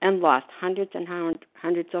hundreds and lost hundreds of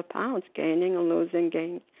pounds, gaining and losing,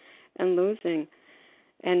 gaining and losing.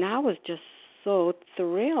 And I was just so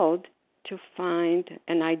thrilled to find,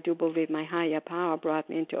 and I do believe my higher power brought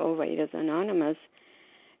me into Overeaters Anonymous,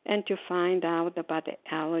 and to find out about the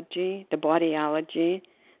allergy, the body allergy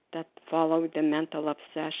that followed the mental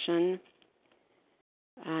obsession.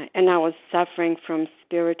 And I was suffering from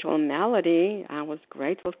spiritual malady. I was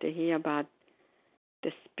grateful to hear about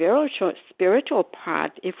the spiritual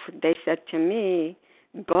part. If they said to me,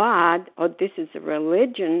 God, or this is a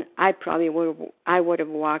religion, I would have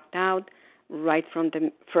walked out right from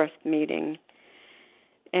the first meeting.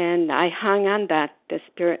 And I hung on that, the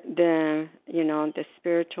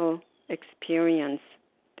spiritual experience.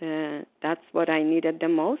 That's what I needed the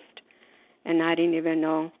most, and I didn't even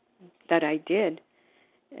know that I did.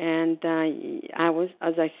 And I was,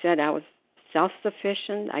 as I said, I was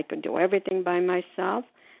self-sufficient. I could do everything by myself.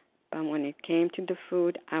 But when it came to the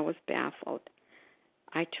food, I was baffled.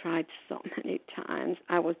 I tried so many times.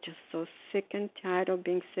 I was just so sick and tired of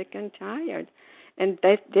being sick and tired. And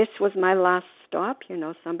this was my last stop.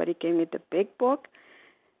 Somebody gave me the big book,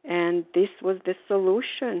 and this was the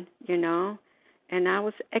solution, And I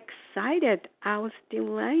was excited. I was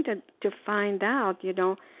delighted to find out,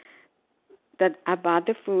 that about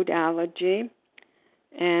the food allergy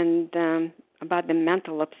and about the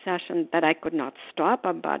mental obsession that I could not stop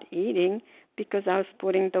about eating because I was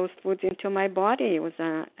putting those foods into my body. It was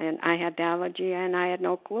and I had the allergy and I had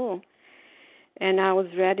no clue. And I was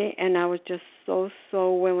ready, and I was just so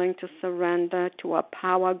willing to surrender to a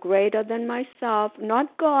power greater than myself,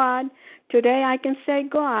 not God. Today I can say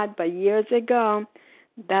God, but years ago,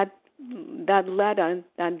 that letter,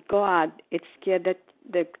 that God, it scared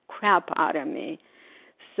the crap out of me.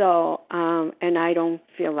 So, and I don't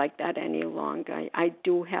feel like that any longer. I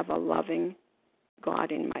do have a loving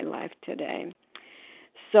God in my life today.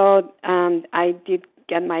 So I did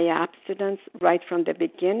get my abstinence right from the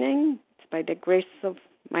beginning. It's by the grace of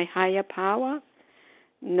my higher power,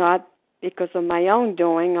 not because of my own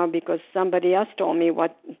doing or because somebody else told me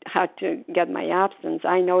how to get my abstinence.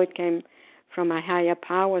 I know it came from my higher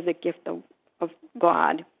power, the gift of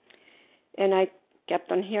God. And I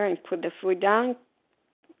kept on hearing, put the food down,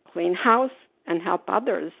 clean house, and help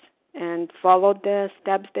others, and followed the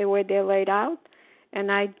steps the way they laid out.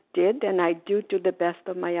 And I did, and I do to the best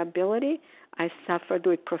of my ability. I suffered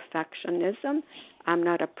with perfectionism. I'm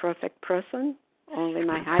not a perfect person. Only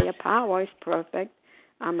my higher power is perfect.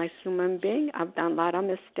 I'm a human being. I've done a lot of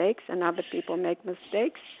mistakes, and other people make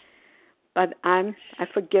mistakes. But I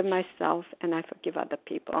forgive myself, and I forgive other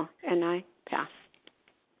people, and I pass.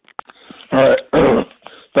 All right.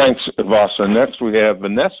 Thanks, Vasa. Next we have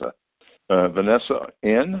Vanessa. Vanessa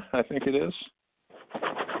N., I think it is.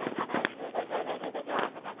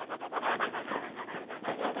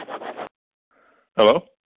 Hello?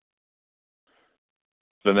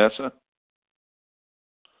 Vanessa?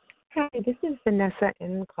 Hi, this is Vanessa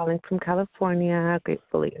N. calling from California,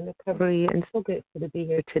 gratefully in recovery, and so grateful to be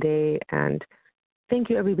here today. And thank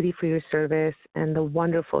you, everybody, for your service and the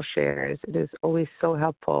wonderful shares. It is always so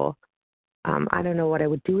helpful. I don't know what I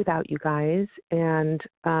would do without you guys. And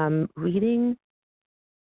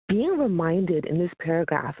being reminded in this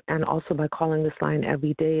paragraph, and also by calling this line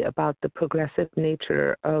every day, about the progressive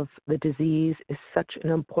nature of the disease is such an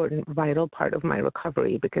important, vital part of my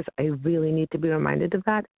recovery, because I really need to be reminded of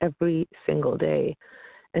that every single day.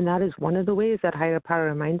 And that is one of the ways that higher power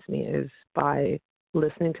reminds me, is by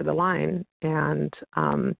listening to the line. And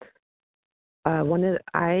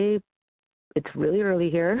it's really early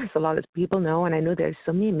here, as a lot of people know, and I know there's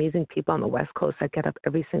so many amazing people on the West Coast that get up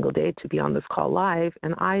every single day to be on this call live,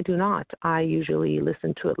 and I do not. I usually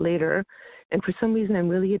listen to it later, and for some reason I'm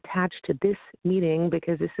really attached to this meeting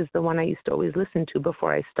because this is the one I used to always listen to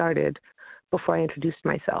before I introduced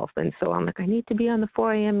myself. And so I'm like, I need to be on the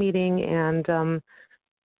 4 a.m. meeting, and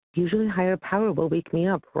usually higher power will wake me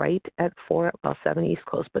up right at 7 East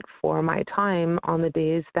Coast, but 4 my time on the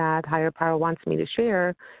days that higher power wants me to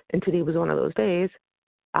share, and today was one of those days.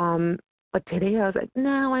 But today I was like,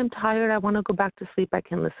 no, I'm tired. I want to go back to sleep. I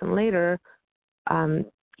can listen later.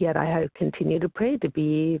 Yet I had continued to pray to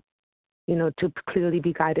be, to clearly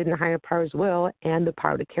be guided in higher power's will and the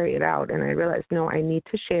power to carry it out. And I realized, no, I need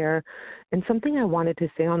to share. And something I wanted to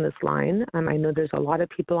say on this line, I know there's a lot of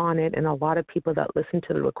people on it and a lot of people that listen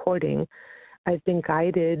to the recording. I've been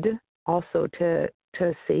guided also to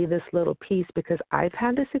say this little piece because I've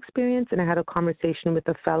had this experience, and I had a conversation with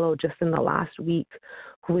a fellow just in the last week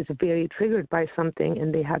who was very triggered by something,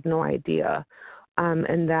 and they had no idea.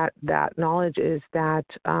 And that knowledge is that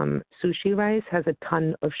sushi rice has a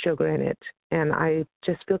ton of sugar in it. And I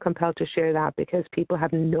just feel compelled to share that because people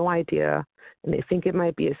have no idea, and they think it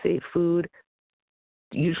might be a safe food.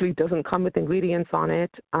 It usually doesn't come with ingredients on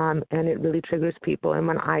it, and it really triggers people. And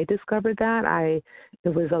when I discovered that,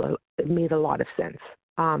 it made a lot of sense.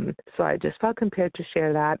 So I just felt compelled to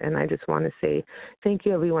share that, and I just want to say thank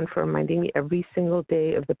you, everyone, for reminding me every single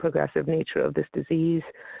day of the progressive nature of this disease,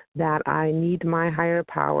 that I need my higher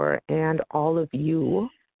power and all of you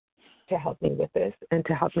to help me with this and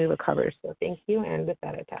to help me recover. So thank you, and with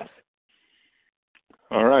that, I pass.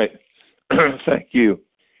 All right. Thank you.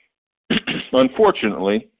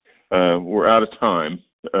 Unfortunately, we're out of time.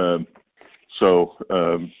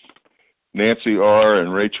 So Nancy R.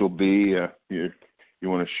 and Rachel B., you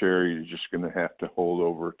want to share, you're just going to have to hold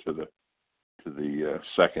over to the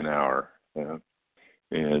second hour.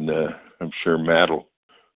 And I'm sure Matt will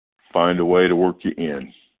find a way to work you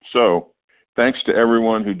in. So thanks to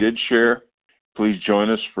everyone who did share. Please join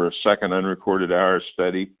us for a second unrecorded hour of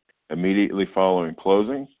study immediately following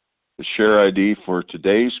closing. The share ID for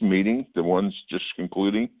today's meeting, the ones just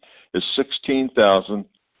concluding, is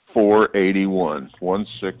 16,481,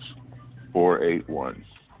 16481.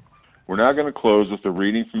 We're now going to close with a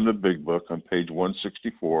reading from the Big Book on page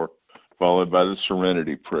 164, followed by the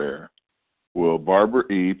Serenity Prayer. Will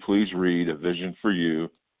Barbara E. please read A Vision for You?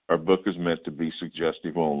 Our book is meant to be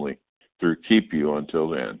suggestive only, to keep you until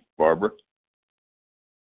then. Barbara?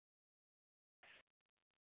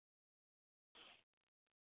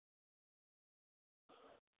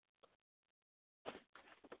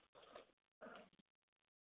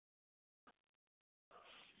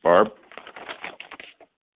 Barb?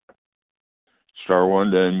 Star one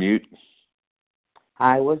to unmute.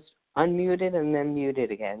 I was unmuted and then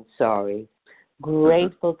muted again. Sorry.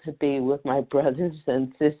 Grateful to be with my brothers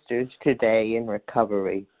and sisters today in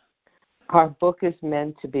recovery. Our book is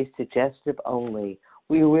meant to be suggestive only.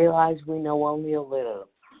 We realize we know only a little.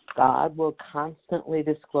 God will constantly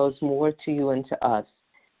disclose more to you and to us.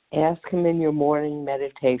 Ask him in your morning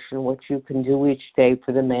meditation what you can do each day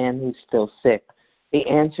for the man who's still sick. The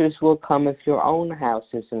answers will come if your own house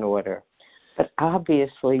is in order. But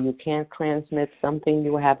obviously you can't transmit something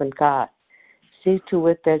you haven't got. See to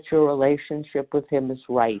it that your relationship with him is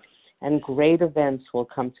right, and great events will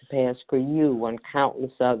come to pass for you and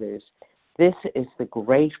countless others. This is the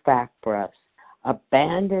great fact for us.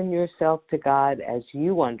 Abandon yourself to God as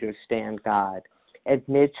you understand God.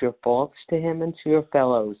 Admit your faults to him and to your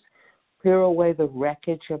fellows. Clear away the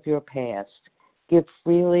wreckage of your past. Give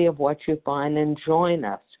freely of what you find and join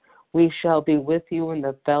us. We shall be with you in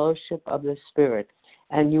the fellowship of the Spirit,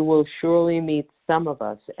 and you will surely meet some of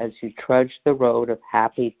us as you trudge the road of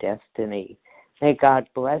happy destiny. May God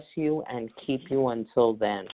bless you and keep you until then.